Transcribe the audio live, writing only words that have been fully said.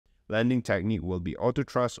Landing technique will be auto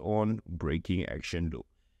thrust on, braking action low.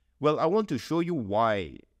 Well, I want to show you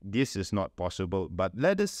why this is not possible, but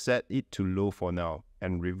let us set it to low for now.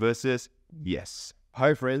 And reverses, yes.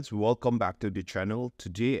 Hi friends, welcome back to the channel.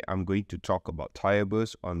 Today I'm going to talk about tire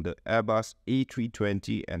burst on the Airbus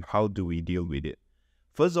A320 and how do we deal with it.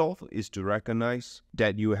 First off is to recognize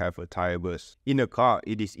that you have a tire burst. In a car,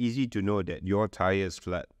 it is easy to know that your tire is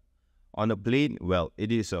flat. On a plane, well, it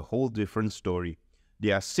is a whole different story.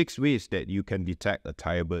 There are 6 ways that you can detect a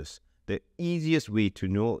tire burst. The easiest way to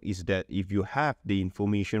know is that if you have the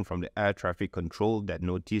information from the air traffic control that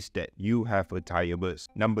notice that you have a tire burst.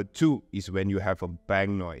 Number 2 is when you have a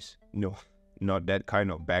bang noise. No, not that kind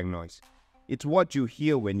of bang noise. It's what you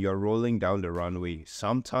hear when you're rolling down the runway.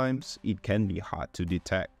 Sometimes it can be hard to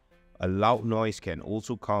detect. A loud noise can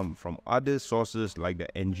also come from other sources like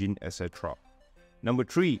the engine, etc. Number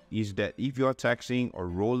 3 is that if you're taxiing or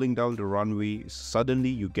rolling down the runway, suddenly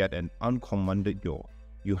you get an uncommanded yaw.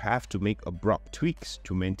 You have to make abrupt tweaks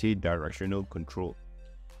to maintain directional control.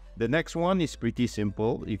 The next one is pretty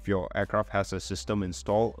simple. If your aircraft has a system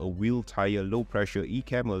installed, a wheel tire low pressure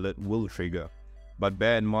ECAM alert will trigger. But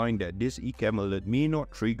bear in mind that this ECAM alert may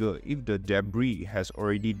not trigger if the debris has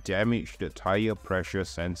already damaged the tire pressure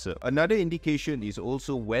sensor. Another indication is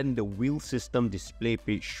also when the wheel system display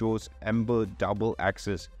page shows amber double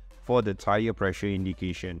axis for the tire pressure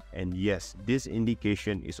indication. And yes, this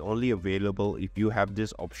indication is only available if you have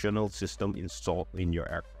this optional system installed in your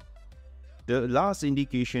aircraft. The last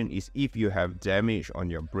indication is if you have damage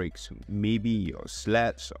on your brakes, maybe your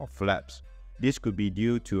slats or flaps. This could be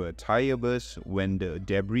due to a tire burst when the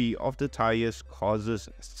debris of the tires causes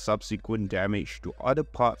subsequent damage to other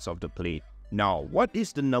parts of the plane. Now, what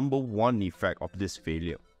is the number one effect of this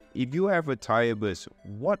failure? If you have a tire burst,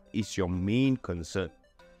 what is your main concern?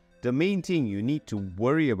 The main thing you need to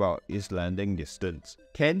worry about is landing distance.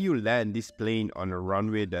 Can you land this plane on a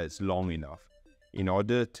runway that is long enough? In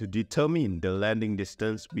order to determine the landing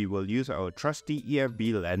distance, we will use our trusty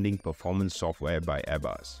EFB landing performance software by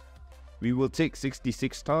Airbus. We will take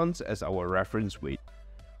 66 tons as our reference weight.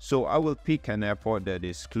 So I will pick an airport that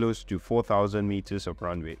is close to 4,000 meters of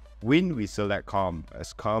runway. Wind we select calm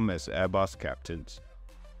as Airbus captains.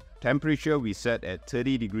 Temperature we set at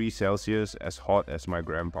 30 degrees Celsius, as hot as my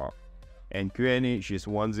grandpa. And QNH is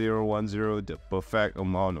 1010, the perfect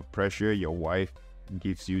amount of pressure your wife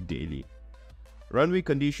gives you daily. Runway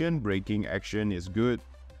condition, braking action is good,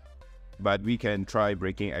 but we can try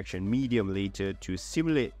braking action medium later to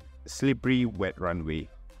simulate slippery wet runway.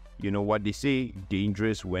 You know what they say,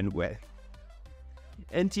 dangerous when wet.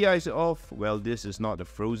 NTI is off. Well, this is not a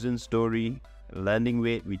frozen story. Landing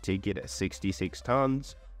weight, we take it at 66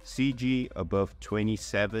 tons. CG above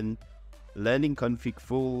 27, landing config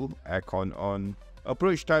full, aircon on,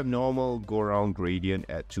 approach type normal, go around gradient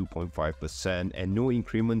at 2.5% and no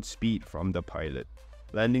increment speed from the pilot.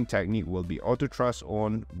 Landing technique will be auto thrust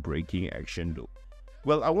on, braking action low.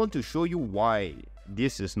 Well, I want to show you why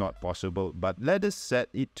this is not possible, but let us set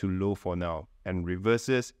it to low for now. And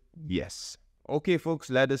reverses, yes. Okay folks,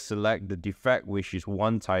 let us select the defect, which is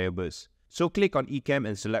one tire burst. So click on ECAM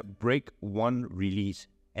and select brake 1 release.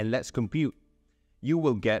 And let's compute. You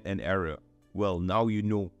will get an error. Well, now you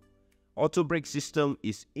know. Auto brake system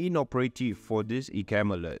is inoperative for this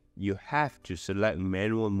ECAM alert. You have to select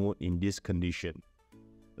manual mode in this condition.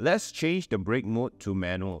 Let's change the brake mode to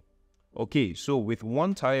manual. Okay, so with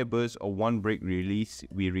one tire burst or one brake release,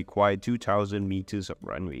 we require 2,000 meters of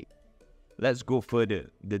runway. Let's go further.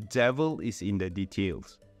 The devil is in the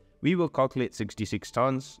details. We will calculate 66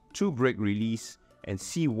 tons, 2 brake release, and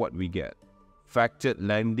see what we get. Factored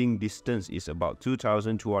landing distance is about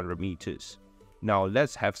 2,200 meters. Now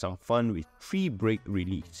let's have some fun with 3 brake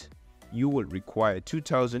release. You will require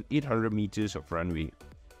 2,800 meters of runway.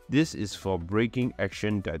 This is for braking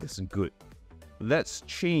action that is good. Let's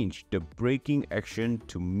change the braking action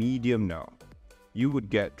to medium now. You would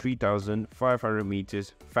get 3,500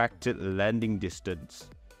 meters factored landing distance.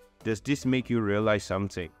 Does this make you realize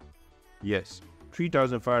something? Yes.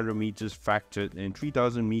 3,500 meters factored and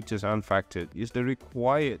 3,000 meters unfactored is the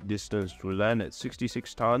required distance to land at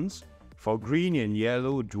 66 tons for green and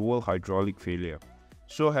yellow dual hydraulic failure.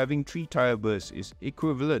 So having 3 tire bursts is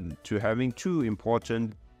equivalent to having 2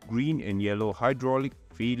 important green and yellow hydraulic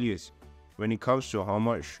failures when it comes to how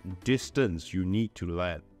much distance you need to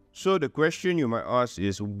land. So the question you might ask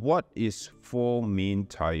is, what is 4 main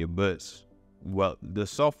tire bursts? Well, the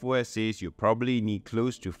software says you probably need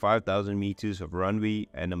close to 5,000 meters of runway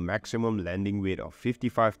and a maximum landing weight of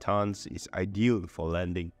 55 tons is ideal for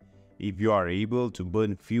landing. If you are able to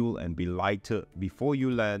burn fuel and be lighter before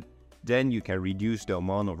you land, then you can reduce the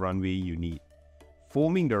amount of runway you need.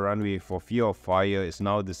 Foaming the runway for fear of fire is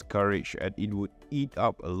now discouraged as it would eat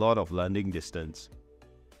up a lot of landing distance.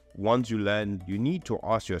 Once you land, you need to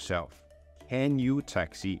ask yourself, can you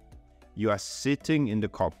taxi? You are sitting in the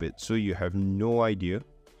cockpit, so you have no idea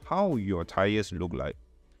how your tires look like.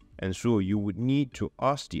 And so you would need to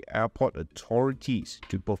ask the airport authorities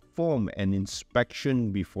to perform an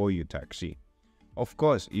inspection before you taxi. Of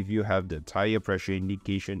course, if you have the tire pressure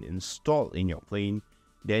indication installed in your plane,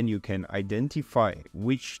 then you can identify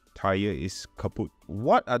which tire is kaput.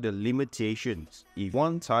 What are the limitations? If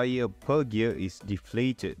one tire per gear is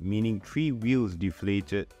deflated, meaning 3 wheels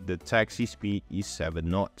deflated, the taxi speed is 7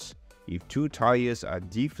 knots. If 2 tires are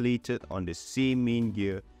deflated on the same main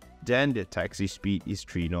gear, then the taxi speed is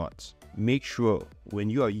 3 knots. Make sure when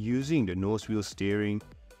you are using the nose wheel steering,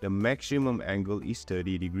 the maximum angle is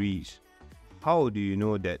 30 degrees. How do you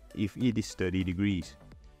know that if it is 30 degrees?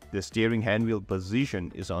 The steering handwheel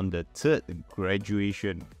position is on the 3rd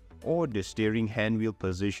graduation, or the steering handwheel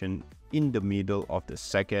position in the middle of the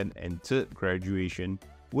 2nd and 3rd graduation,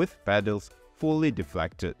 with pedals fully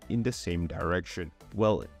deflected in the same direction.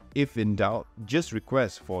 Well, if in doubt, just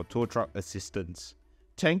request for tow truck assistance.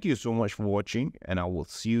 Thank you so much for watching, and I will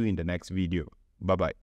see you in the next video. Bye bye.